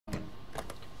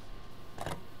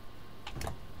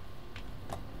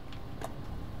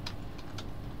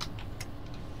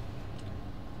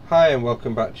Hi and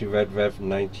welcome back to RedRev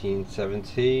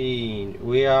 1917.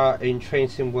 We are in Train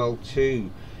Sim World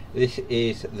 2. This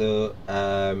is the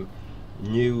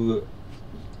new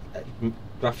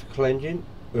graphical engine,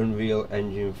 Unreal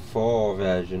Engine 4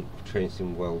 version of Train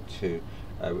Sim World 2,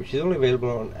 which is only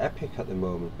available on Epic at the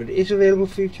moment, but it is available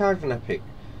free of charge on Epic.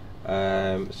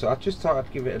 So I just thought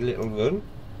I'd give it a little run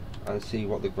and see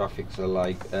what the graphics are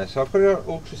like. So I've got it on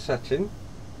ultra setting.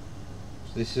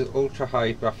 So this is ultra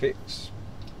high graphics.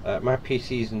 My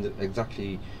PC isn't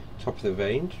exactly top of the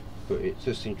range, but it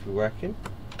does seem to be working.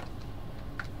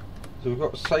 So we've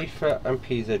got Cypher and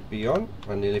PZB on.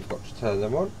 I nearly forgot to turn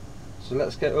them on. So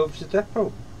let's get over to the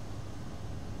depot.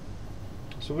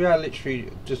 So we are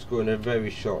literally just going a very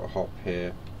short hop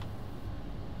here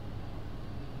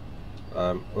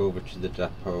over to the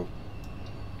depot.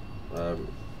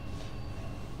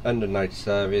 Under night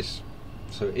service,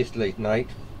 so it's late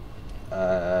night.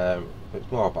 But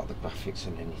it's more about the graphics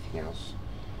than anything else.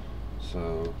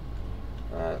 So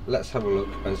let's have a look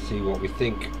and see what we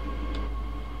think.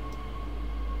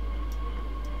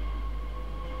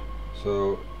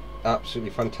 So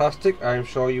absolutely fantastic, I am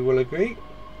sure you will agree.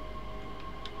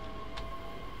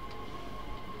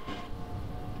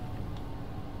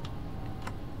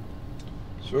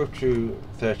 So up to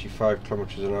 35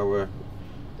 kilometers an hour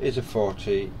is a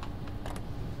 40.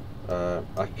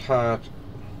 I can't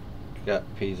get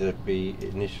PZB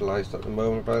initialized at the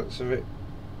moment by the looks of it.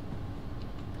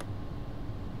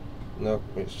 No,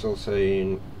 it's still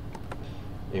saying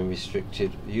in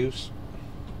restricted use.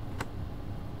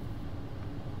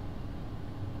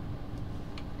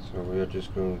 So we are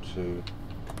just going to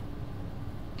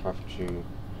have to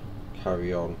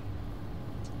carry on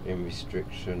in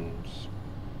restrictions.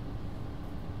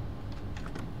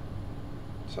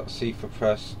 So that's C for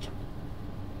pressed.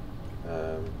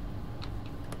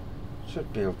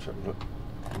 Should be able to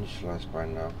initialize by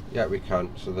now. Yeah, we can.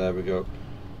 So there we go.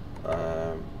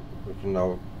 We can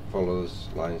now follow this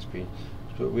line speed.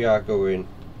 But we are going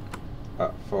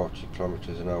at 40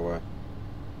 kilometers an hour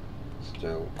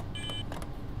still.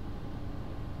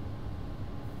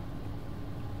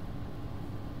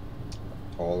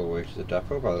 All the way to the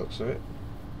depot by the looks of it.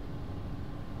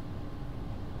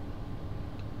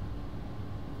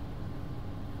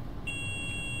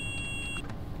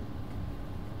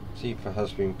 Zephyr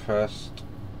has been pressed.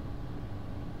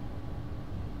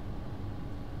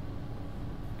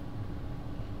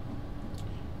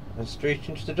 And straight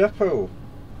into the depot.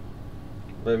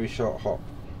 Very short hop.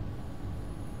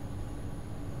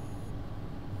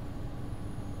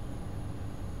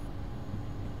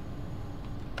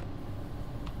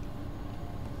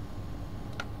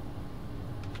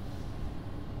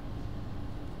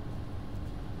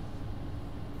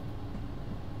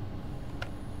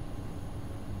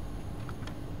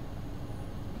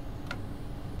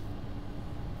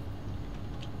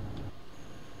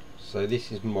 So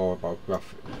this is more about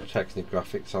checking the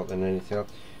graphics out than anything else.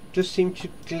 Just seem to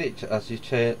glitch as you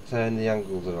turn the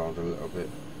angles around a little bit.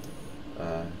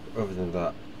 Other than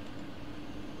that,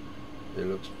 it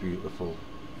looks beautiful.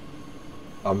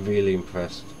 I'm really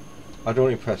impressed. I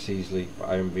don't impress easily, but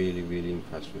I am really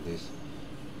impressed with this.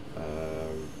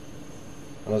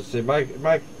 And as I say,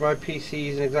 my PC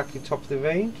isn't exactly top of the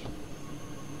range.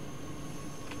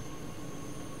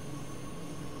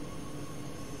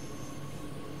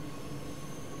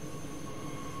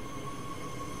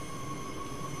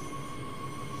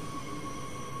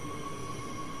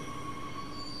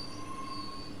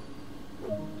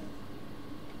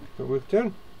 But we've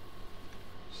done.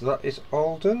 So that is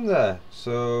all done there.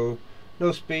 So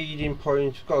no speeding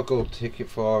point, got a gold ticket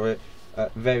for it.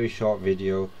 Very short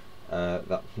video.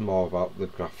 That's more about the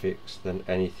graphics than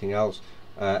anything else.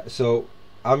 So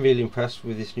I'm really impressed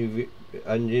with this new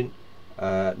engine.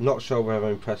 Not sure whether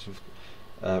I'm impressed with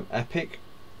Epic.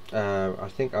 I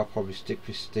think I'll probably stick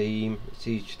with Steam. It's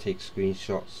easier to take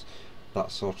screenshots,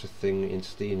 that sort of thing in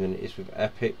Steam than it is with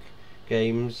Epic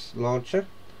Games Launcher.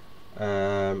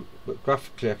 But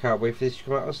graphically I can't wait for this to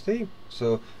come out on Steam.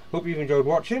 So hope you've enjoyed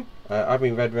watching. I've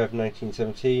been RedRev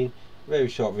 1917. Very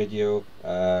short video,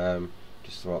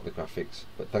 just about the graphics,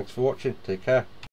 but thanks for watching. Take care.